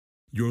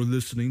You're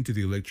listening to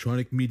the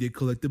Electronic Media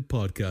Collective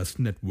Podcast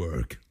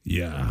Network.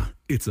 Yeah,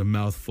 it's a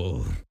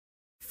mouthful.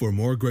 For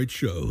more great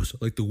shows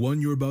like the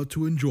one you're about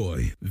to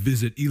enjoy,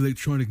 visit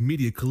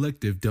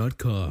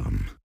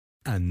electronicmediacollective.com.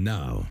 And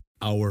now,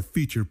 our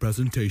feature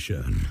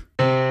presentation.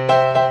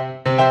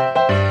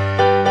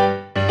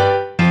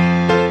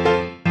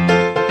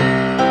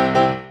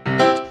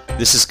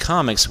 This is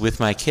Comics with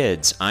My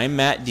Kids. I'm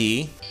Matt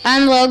D.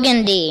 I'm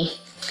Logan D.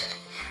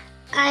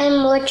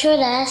 I'm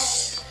Richard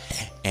S.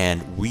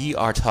 And we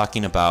are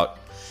talking about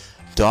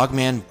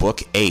Dogman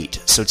Book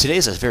 8. So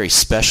today's a very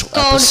special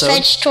Called episode.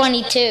 Fetch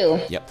 22.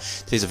 Yep.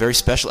 Today's a very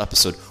special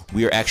episode.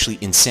 We are actually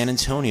in San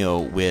Antonio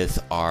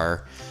with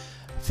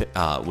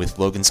with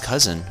Logan's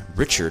cousin,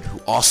 Richard,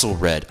 who also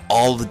read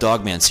all of the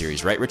Dogman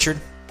series. Right, Richard?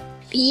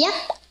 Yep.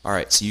 All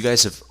right. So you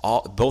guys have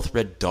both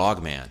read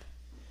Dogman.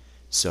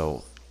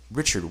 So,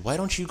 Richard, why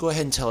don't you go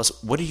ahead and tell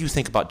us, what do you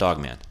think about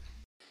Dogman?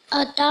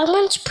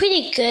 Dogman's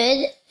pretty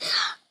good.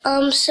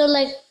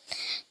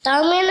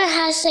 Dogman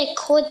has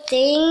cool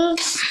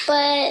things,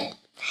 but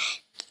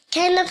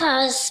kind of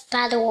has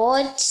bad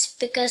words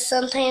because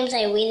sometimes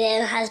I read it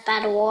and it has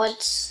bad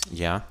words.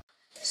 Yeah.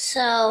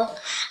 So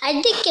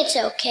I think it's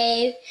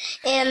okay.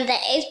 And the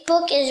 8th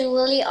book is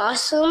really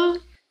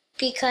awesome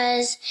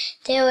because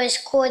there was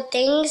cool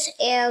things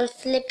and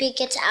Flippy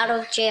gets out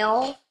of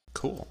jail.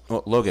 Cool.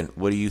 Well, Logan,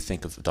 what do you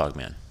think of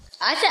Dogman?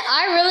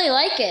 I really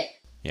like it.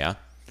 Yeah?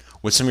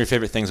 What's some of your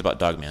favorite things about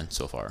Dogman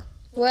so far?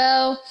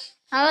 Well,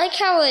 I like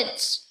how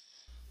it's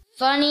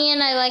funny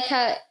and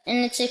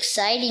and it's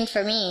exciting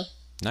for me.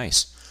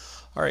 Nice.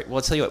 All right, well,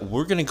 I'll tell you what,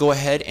 we're going to go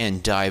ahead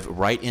and dive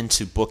right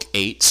into Book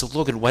 8. So,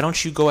 Logan, why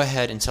don't you go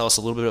ahead and tell us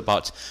a little bit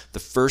about the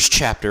first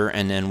chapter,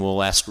 and then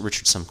we'll ask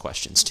Richard some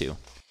questions, too.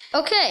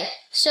 Okay,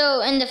 so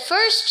in the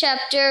first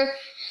chapter,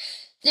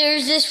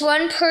 there's this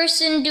one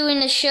person doing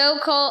a show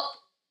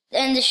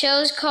and the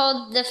show's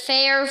called The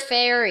Fair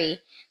Fairy.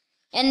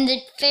 And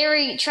the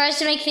fairy tries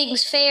to make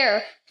things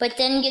fair, but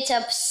then gets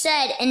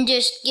upset and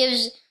just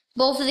gives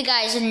both of the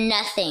guys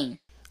nothing.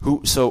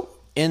 So,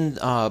 in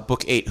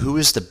Book 8, who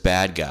is the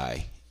bad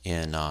guy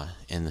in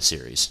the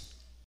series?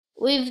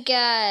 We've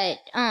got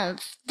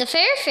the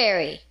Fair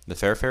Fairy. The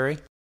Fair Fairy?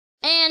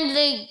 And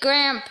the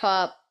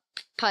Grandpa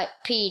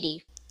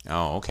Petey.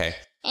 Oh, okay.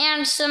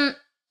 And some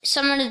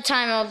of the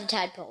time all the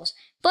tadpoles.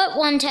 But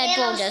one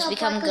tadpole does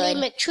become good.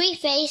 And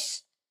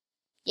McTreeface.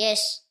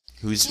 Yes.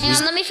 Who's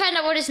let me find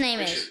out what his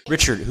name is.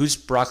 Richard, who's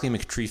Broccoli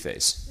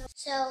McTreeface?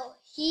 So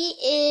he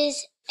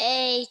is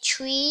a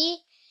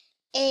tree,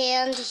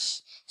 and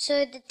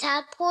so the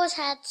tadpoles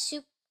had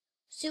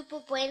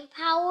super brain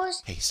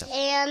powers. Hey, stop.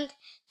 And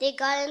they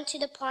got into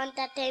the pond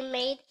that they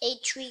made a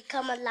tree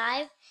come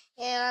alive,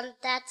 and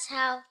that's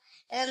how.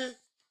 And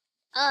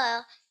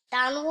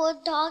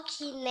Downward Dog,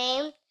 he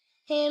named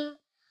him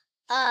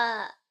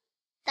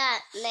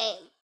that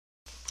name.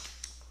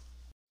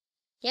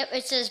 Yep,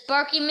 it says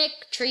Barky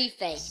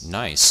McTreeface.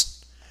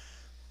 Nice.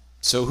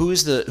 So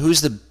who's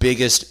the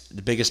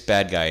biggest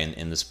bad guy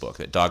in this book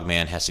that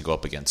Dogman has to go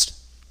up against?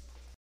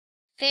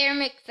 Fair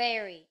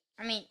Fairy.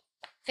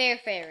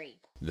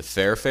 The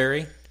Fair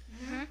Fairy?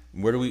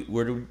 Mm-hmm.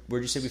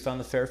 Where'd you say we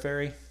found the Fair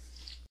Fairy?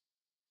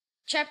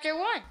 Chapter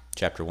 1.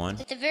 Chapter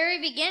 1? At the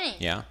very beginning.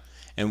 Yeah.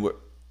 And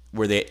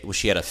was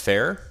she at a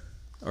fair?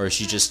 Or is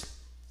she just...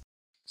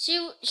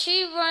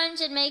 She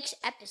runs and makes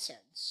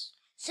episodes.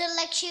 So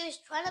she was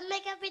trying to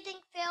make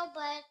everything fair,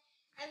 but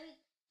every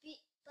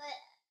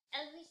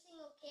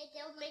single kid,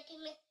 they were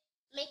making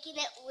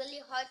it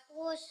really hard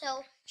for her.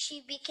 So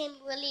she became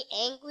really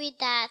angry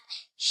that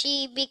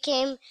she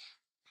became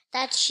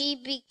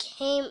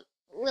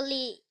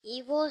really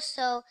evil.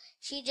 So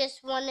she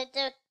just wanted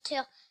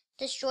to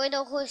destroy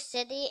the whole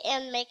city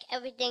and make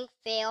everything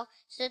fail.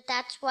 So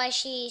that's why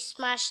she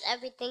smashed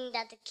everything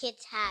that the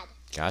kids had.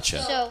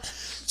 Gotcha.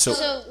 So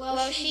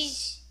while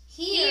she's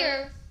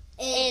here,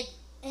 in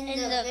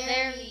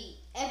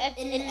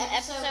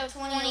episode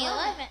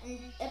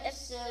 2011,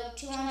 episode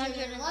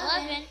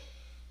 211,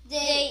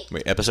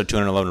 Wait, episode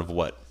 211 of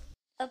what?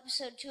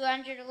 Episode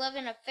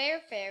 211 of Fair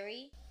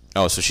Fairy.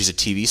 Oh, so she's a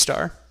TV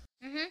star?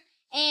 Mm-hmm.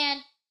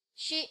 And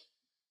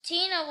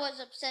Tina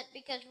was upset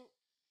because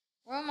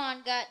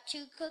Roman got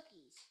 2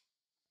 cookies,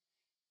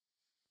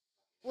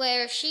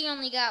 where she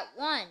only got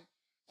 1.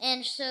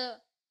 And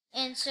so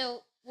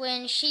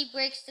when she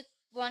breaks the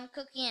 1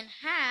 cookie in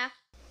half,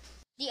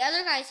 the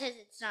other guy says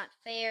it's not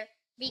fair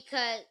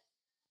because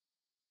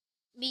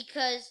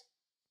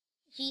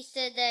he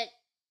said that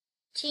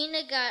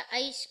Tina got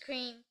ice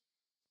cream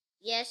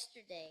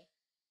yesterday,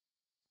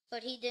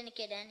 but he didn't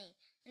get any.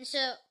 And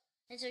so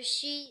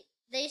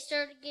they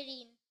started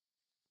getting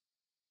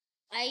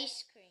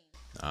ice cream.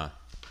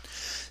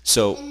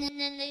 So And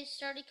then they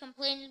started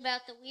complaining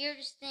about the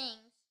weirdest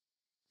things,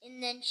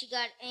 and then she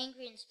got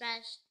angry and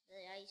smashed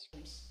the ice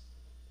cream.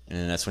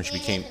 and that's when she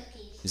became...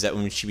 Is that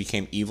when she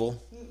became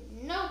evil?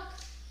 No,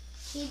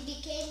 he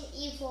became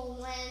evil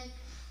when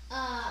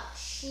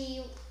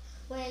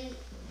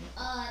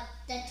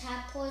the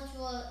tadpoles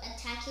were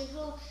attacking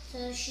her,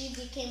 so she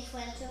became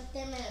friends with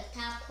them, and the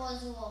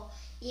tadpoles were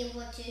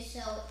able to,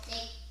 so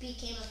they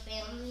became a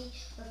family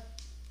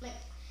with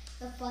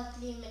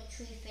Buckley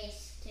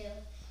McTreeface too.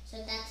 So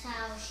that's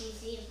how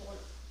she's evil.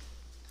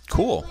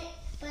 Cool.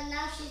 But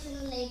now she's in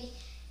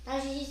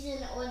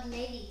old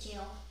lady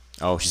jail.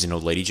 Oh, she's in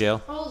old lady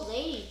jail? Old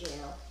lady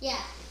jail.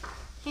 Yeah.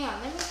 Hang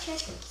on, let me check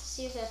it to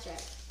see if that's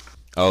right.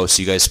 Oh,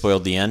 so you guys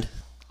spoiled the end?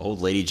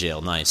 Old lady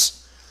jail,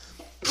 nice.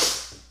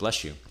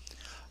 Bless you.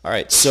 All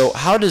right, so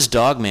how does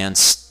Dogman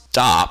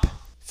stop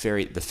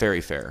the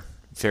fairy fair?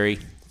 Fairy?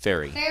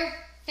 Fair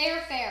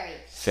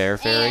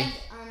fairy.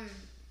 And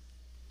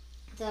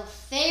the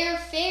fair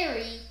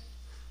fairy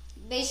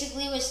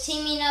basically was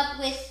teaming up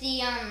with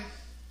the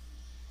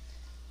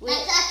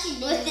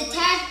with the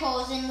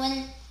tadpoles, and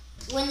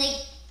when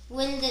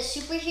the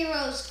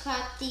superheroes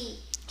caught the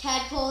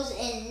tadpoles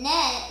in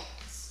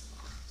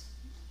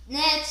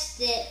nets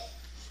that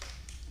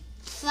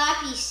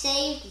Flappy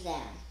saved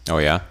them. Oh,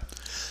 yeah?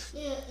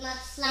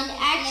 And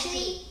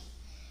actually,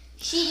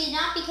 she did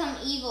not become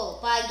evil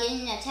by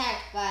getting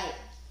attacked by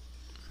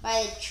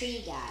the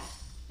tree guy.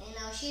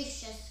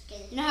 She's just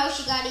getting... You know how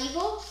she got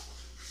evil?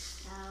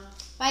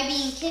 By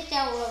being kicked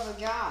out of her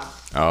job.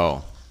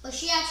 Oh. But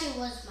she actually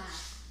was mad.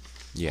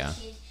 Yeah.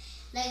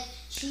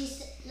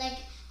 She's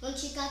when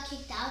she got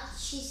kicked out,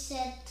 she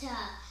said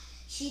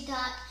she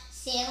thought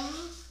Sam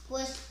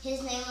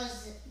his name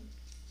was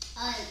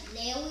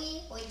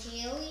Larry or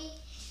Jerry,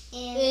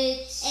 and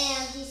he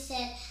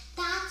said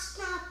that's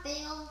not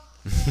Bill,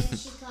 and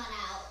she got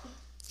out.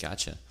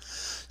 Gotcha.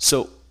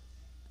 So,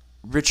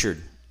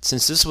 Richard,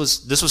 since this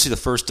was the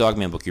first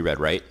Dogman book you read,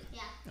 right?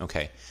 Yeah.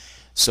 Okay.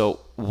 So,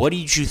 what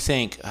did you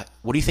think?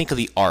 What do you think of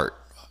the art?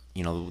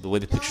 You know, the way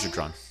the pictures are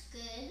drawn. Looks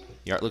good.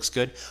 The art looks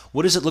good.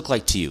 What does it look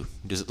like to you?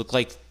 Does it look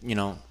like, you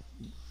know?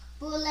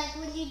 But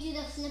when you do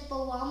the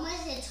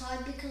flip-o-ramas, it's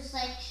hard because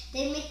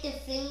they make the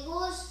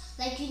fingers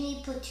you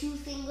need to put 2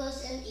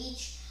 fingers in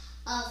each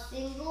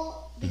finger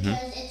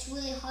because it's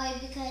really hard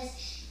because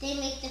they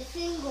make the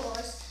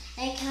fingers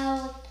like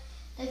how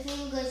the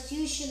fingers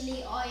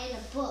usually are in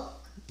a book.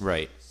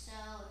 Right. So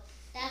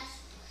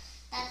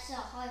that's the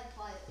hard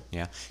part.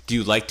 Yeah. Do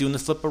you like doing the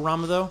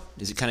flip-o-rama though?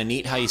 Is it kind of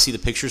neat how you see the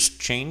pictures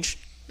change?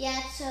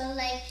 Yeah. So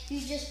you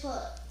just put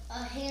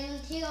a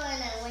hand here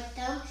and a white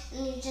thumb,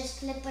 and you just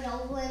flip it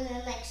over, and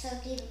then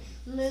something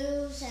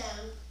moves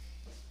and.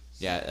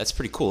 Yeah, that's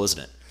pretty cool, isn't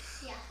it?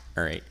 Yeah.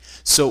 All right.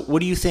 So, what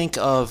do you think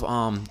of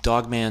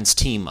Dogman's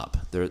team up?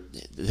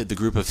 The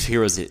group of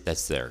heroes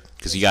that's there,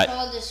 because you got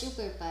called the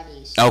Super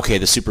Buddies. Okay,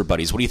 the Super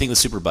Buddies. What do you think of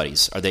the Super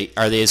Buddies? Are they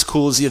as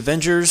cool as the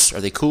Avengers?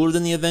 Are they cooler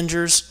than the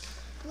Avengers?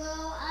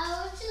 Well,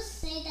 I would just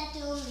say that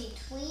they're in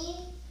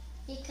between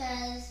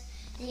because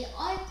they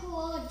are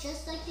cool,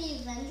 just like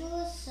the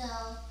Avengers. So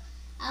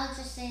I would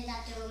just say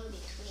that they're in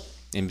between.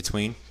 In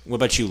between. What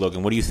about you,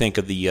 Logan? What do you think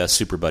of the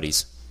Super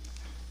Buddies?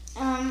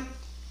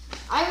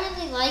 I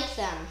really like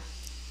them.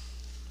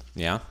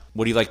 Yeah.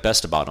 What do you like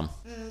best about them?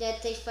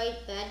 That they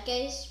fight bad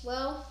guys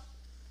well.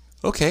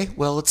 Okay.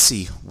 Well, let's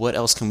see. What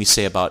else can we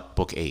say about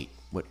Book 8?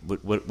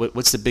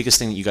 What's the biggest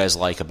thing that you guys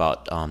like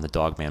about the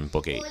Dogman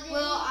Book 8?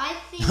 Well, I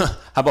think. How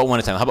about one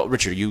at a time? How about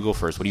Richard? You go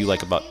first. What do you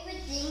like about? My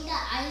favorite thing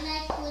that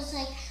I liked was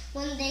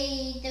when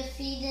they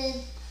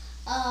defeated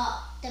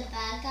the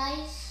bad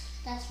guys.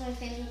 That's my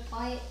favorite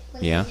part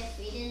when Yeah. they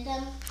defeated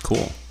them.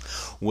 Cool.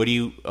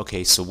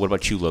 Okay, so what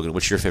about you, Logan?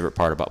 What's your favorite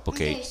part about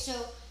Book 8? Okay,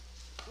 so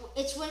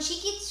it's when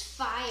she gets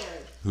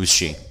fired. Who's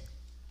she?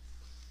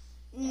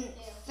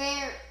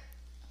 Fair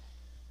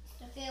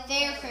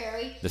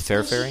Fairy. The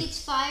Fair When Fairy? she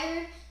gets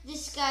fired,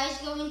 this guy's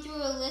going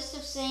through a list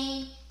of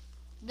saying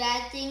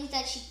bad things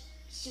that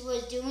she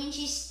was doing.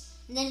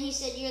 And then he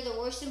said, "You're the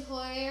worst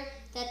employer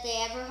that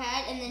they ever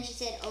had." And then she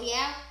said, "Oh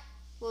yeah?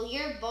 Well,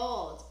 you're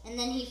bald." And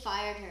then he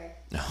fired her.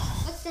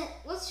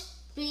 What's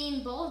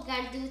being bald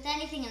got to do with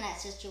anything in that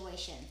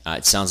situation?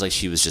 It sounds like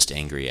she was just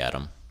angry at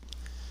him.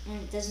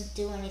 And it doesn't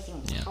do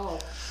anything with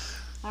bald.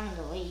 Not in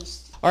the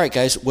least. All right,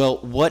 guys. Well,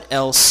 what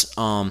else?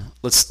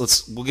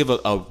 We'll give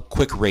a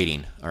quick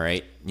rating. All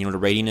right. You know what a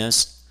rating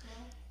is?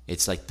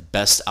 It's like the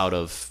best out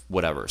of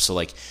whatever. So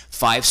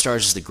 5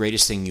 stars is the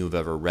greatest thing you've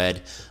ever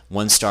read.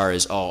 1 star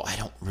is, oh, I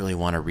don't really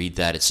want to read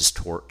that. It's just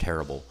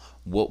terrible.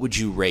 What would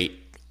you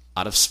rate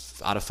out of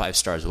 5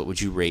 stars? What would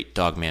you rate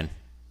Dogman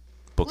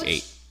Book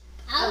 8?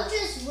 I'll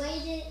just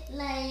rate it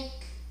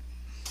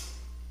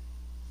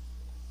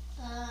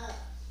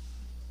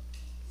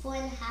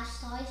 4.5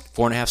 stars.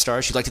 4.5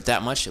 stars? You liked it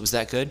that much? It was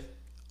that good?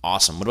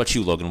 Awesome. What about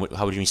you, Logan?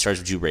 How many stars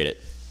would you rate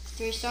it?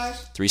 3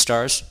 stars. 3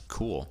 stars?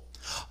 Cool.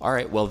 All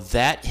right. Well,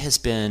 that has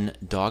been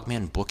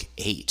Dogman Book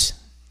 8.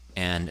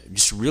 And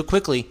just real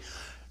quickly,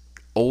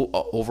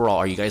 overall,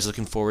 are you guys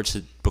looking forward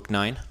to Book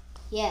 9?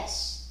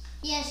 Yes.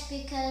 Yes,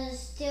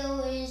 because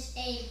there is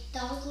a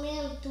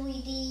Dogman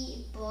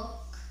 3D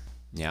book.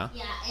 Yeah?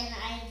 Yeah, and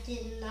I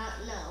did not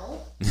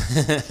know.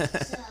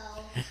 So,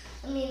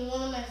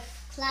 one of my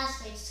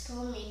classmates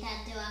told me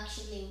that there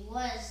actually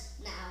was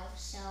now,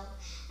 so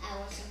I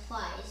was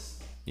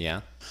surprised.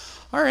 Yeah.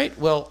 All right.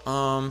 Well,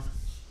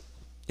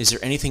 is there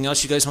anything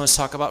else you guys want to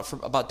talk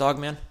about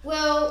Dogman?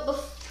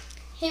 Well,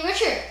 Hey,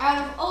 Richard, out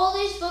of all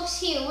these books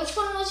here, which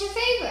one was your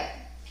favorite?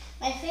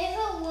 My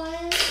favorite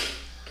one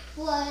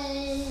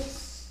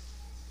was...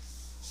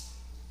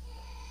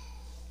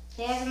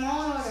 They have them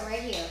all in order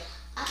right here.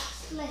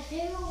 my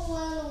favorite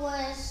one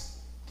was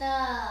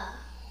the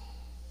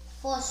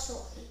first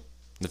one.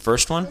 The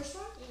first one? First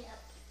one? Yep.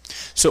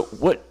 So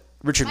what,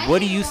 Richard, what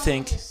do you My favorite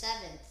one think? was the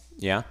 7th.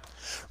 Yeah.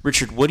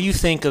 Richard, what do you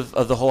think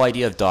of the whole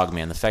idea of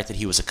Dogman? The fact that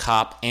he was a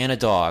cop and a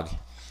dog.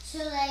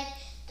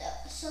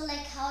 So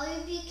like how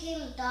he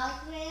became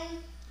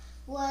Dogman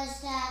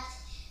was that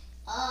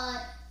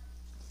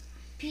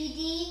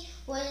PD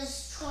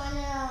was trying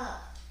to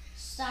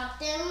stop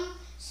them.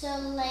 So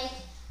like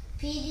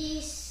PD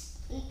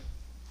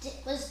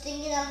was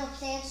thinking of a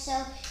plan.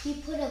 So he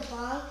put a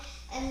bomb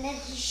and then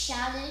he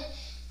shouted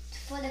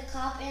for the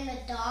cop and the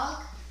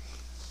dog.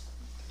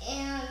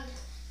 And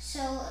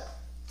so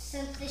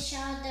since they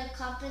shouted the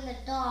cop and the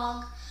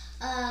dog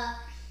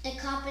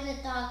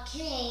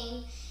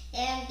came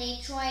and they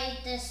tried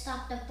to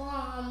stop the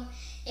bomb,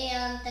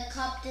 and the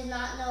cop did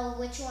not know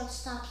which one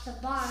stops the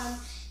bomb,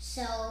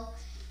 so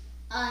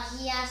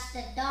he asked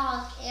the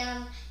dog,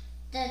 and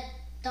the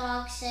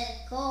dog said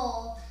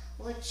go,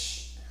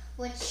 which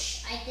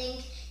I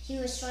think he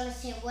was trying to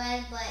say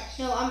when, but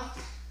No,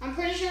 I'm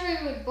pretty sure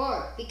he would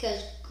bark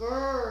because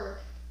grrr,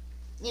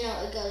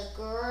 it goes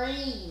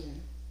green.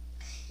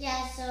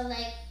 yeah, so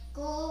like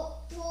go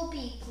will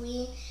be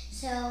green,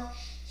 so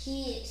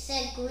he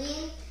said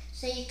green,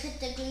 so you cut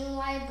the green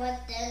wire,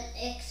 but then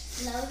it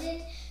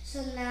exploded,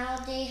 so now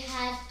they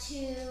had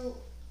to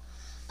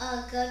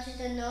go to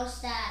the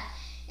nose that,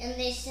 and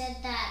they said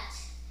that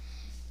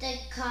the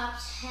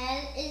cop's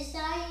head is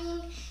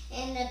dying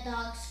and the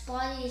dog's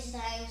body is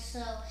dying,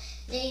 so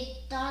they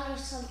thought of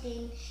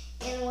something,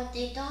 and what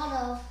they thought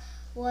of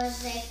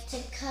was like to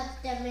cut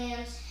the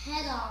man's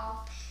head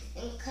off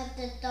and cut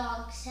the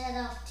dog's head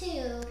off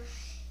too,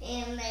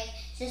 and like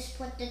just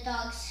put the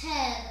dog's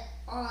head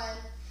on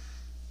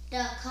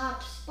the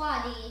cop's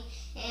body,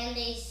 and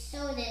they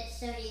sewed it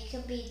so he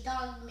could be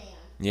Dogman.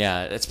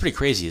 Yeah, that's pretty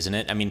crazy, isn't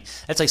it? I mean,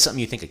 that's like something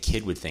you think a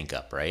kid would think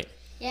up, right?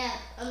 Yeah,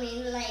 I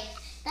mean like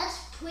that's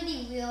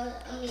pretty real.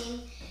 I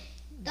mean,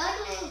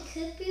 Dogman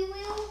could be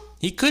real.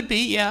 He could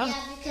be, yeah.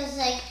 Yeah, because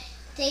like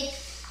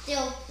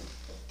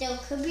there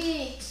could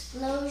be an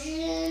explosion,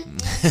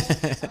 and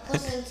like, a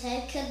person's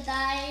head could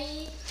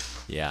die.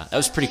 Yeah, that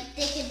was pretty. Like,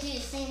 they could do the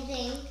same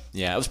thing.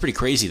 Yeah, it was pretty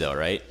crazy, though,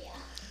 right? Yeah.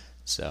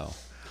 So,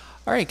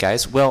 all right,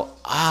 guys. Well,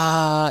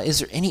 is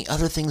there any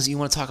other things that you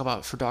want to talk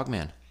about for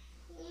Dogman?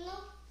 No.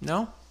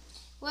 No?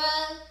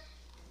 Well,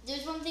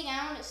 there's one thing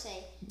I want to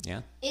say.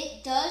 Yeah.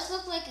 It does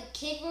look like a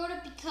kid wrote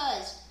it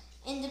because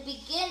in the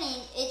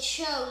beginning it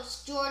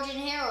shows George and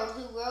Harold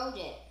who wrote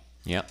it.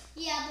 Yep.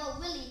 Yeah, but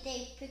really,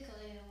 Dave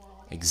Pickering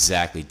wrote it.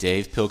 Exactly.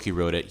 Dave Pilkey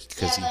wrote it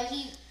because Yeah, but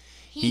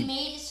he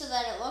made it so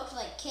that it looked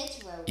like kids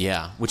wrote it.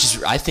 yeah, which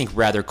is I think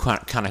rather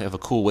kind of a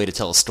cool way to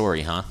tell a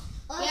story, huh?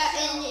 Also, Yeah,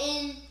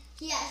 and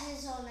he has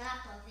his own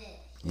app of it.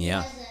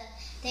 Yeah. He has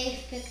a Dave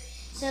Pick.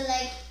 So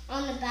like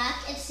on the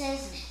back it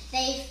says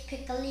Dave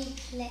Pickely.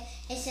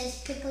 It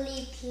says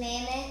Pickely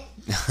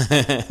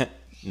Planet.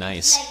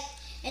 Nice.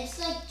 It's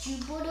like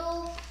Jupiter.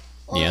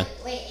 Or, Yeah.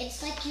 Wait,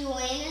 it's like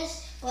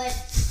Uranus, but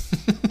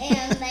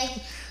and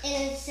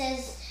it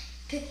says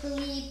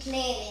Pickly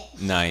Planet.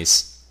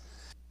 Nice.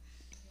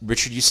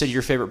 Richard, you said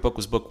your favorite book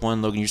was book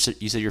 1. Logan, you said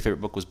your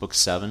favorite book was book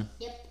 7.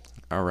 Yep.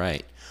 All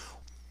right.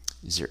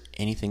 Is there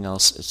anything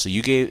else? So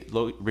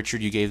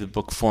Richard, you gave the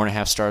book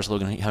 4.5 stars.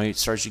 Logan, how many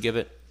stars did you give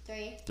it?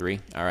 3. 3.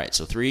 All right.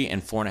 So 3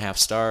 and 4.5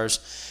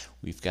 stars.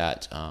 We've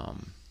got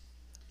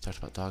talked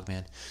about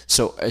Dogman.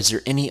 So is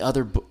there any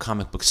other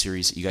comic book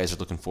series that you guys are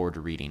looking forward to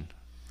reading?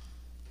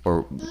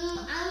 Or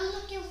I'm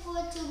looking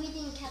forward to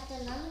reading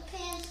Captain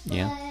Underpants, but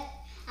Yeah.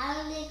 I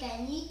don't think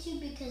I need to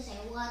because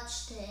I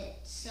watched it.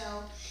 So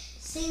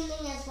same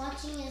thing as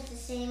watching is the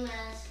same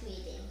as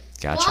reading.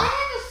 gotcha. Well, I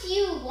have a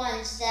few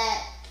ones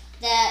that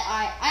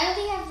I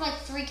think I have like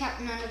 3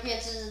 Captain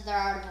Underpants that they're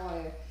out of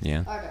order.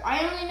 Yeah.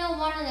 I only know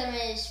one of them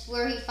is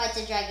where he fights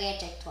a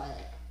gigantic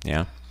toilet.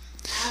 Yeah.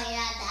 Oh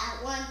yeah,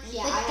 that one.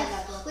 Yeah, with I have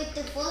that book. With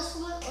the first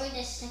one or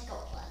the second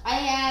one? I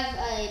have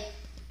a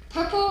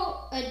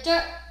purple, I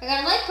got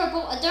a light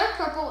purple, a dark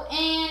purple,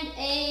 and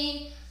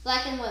a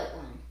black and white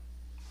one.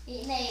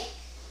 Like,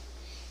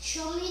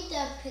 show me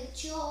the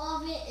picture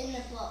of it in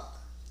the book.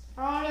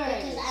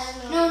 Alright. Because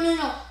I don't know.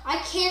 No. I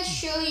can't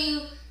show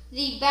you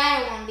the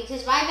battle one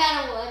because my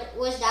battle one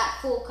was that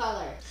full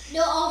color.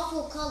 They're all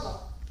full color.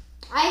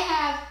 I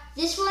have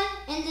this one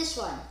and this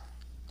one.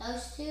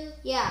 Those two?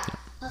 Yeah.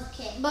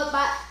 Okay.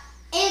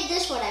 And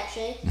this one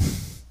actually.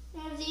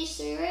 I have these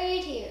 3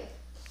 right here.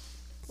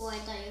 Oh, I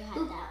thought you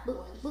had that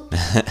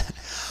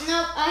one.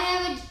 No, I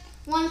have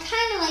one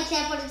kind of like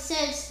that, but it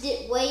says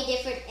way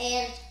different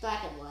and it's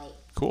black and white.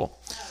 Cool.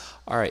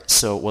 All right.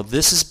 So, well,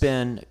 this has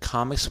been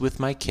Comics with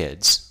My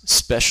Kids,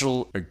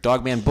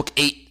 Dogman Book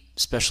 8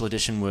 special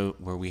edition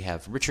where we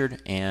have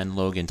Richard and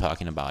Logan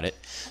talking about it.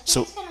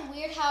 So, It's kind of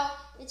weird how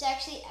it's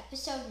actually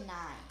episode 9.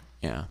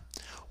 yeah.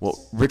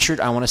 Well, Richard,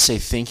 I want to say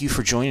thank you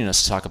for joining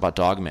us to talk about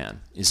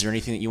Dogman. Is there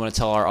anything that you want to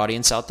tell our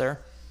audience out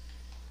there?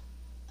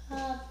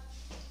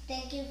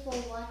 Thank you for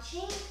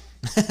watching.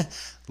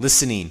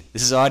 Listening.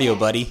 This is audio,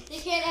 buddy. They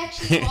can't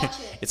actually watch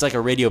it. It's like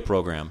a radio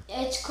program.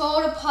 It's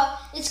called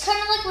It's kind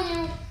of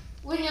like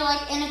when you're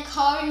like in a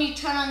car and you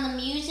turn on the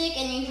music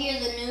and you hear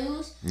the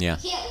news. Yeah.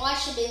 You can't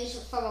watch the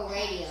news from a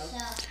radio.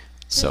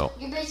 So,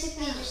 You're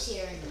basically just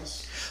hearing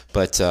this.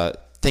 but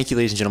thank you,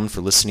 ladies and gentlemen,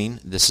 for listening.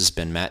 This has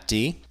been Matt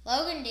D.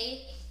 Logan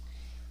D.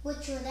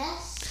 Richard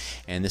S.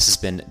 And this has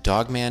been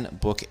Dogman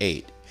Book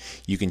 8.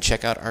 You can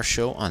check out our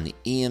show on the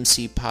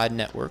EMC Pod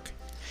Network.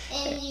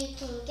 And you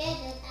can get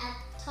it at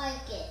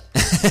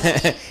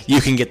Target.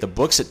 You can get the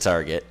books at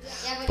Target,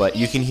 Yeah, but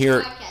you can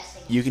hear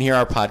podcasting.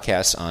 our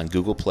podcasts on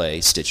Google Play,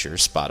 Stitcher,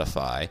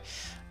 Spotify,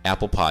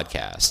 Apple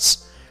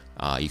Podcasts.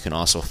 You can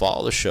also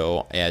follow the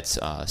show at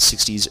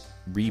 60s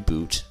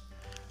Reboot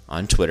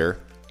on Twitter,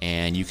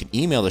 and you can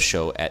email the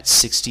show at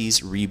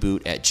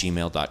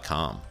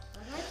 60sreboot@gmail.com.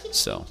 I keep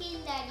So.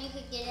 thinking that you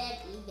could get it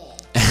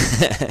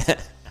at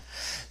eBay.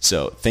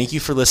 So thank you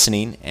for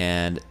listening,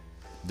 and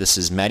this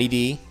is Matty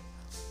D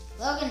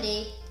Logan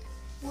D.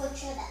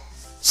 Richard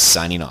S.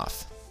 signing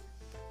off.